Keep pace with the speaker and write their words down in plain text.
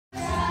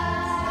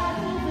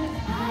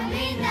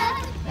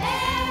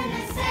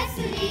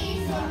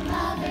Necessities or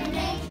Mother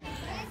Nature.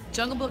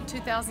 Jungle Book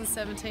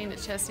 2017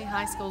 at Chesnee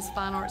High School's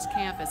Fine Arts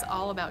Camp is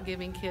all about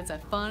giving kids a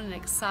fun and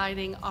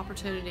exciting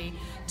opportunity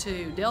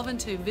to delve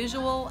into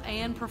visual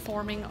and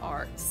performing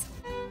arts.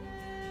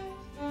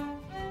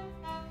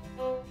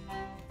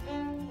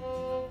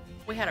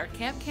 We had our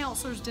camp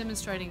counselors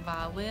demonstrating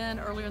violin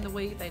earlier in the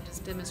week. They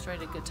just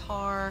demonstrated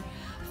guitar,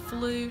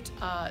 flute,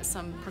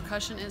 some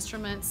percussion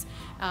instruments.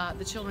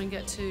 The children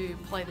get to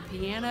play the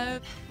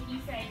piano. You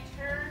say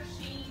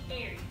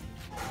tertiary.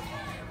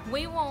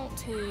 We want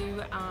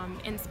to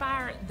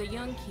inspire the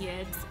young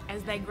kids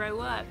as they grow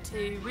up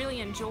to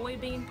really enjoy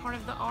being part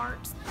of the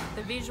arts,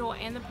 the visual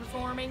and the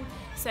performing,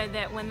 so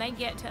that when they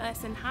get to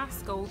us in high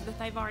school that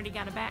they've already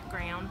got a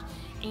background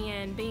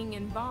in being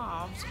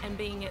involved and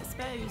being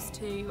exposed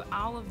to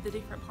all of the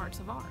different parts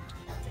of art.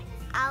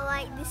 I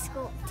like the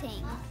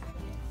sculpting,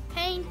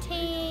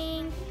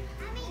 painting,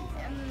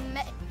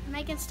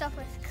 making stuff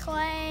with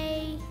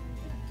clay,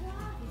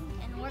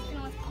 and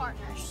working with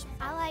partners.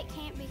 I like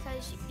camp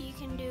because you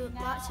can do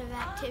lots of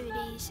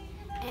activities,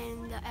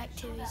 and the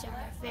activities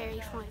are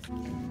very fun.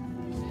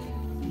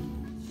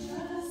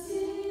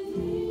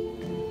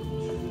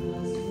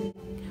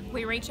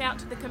 We reach out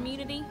to the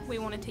community. We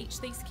want to teach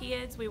these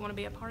kids. We want to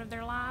be a part of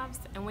their lives,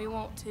 and we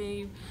want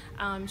to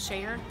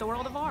share the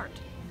world of art.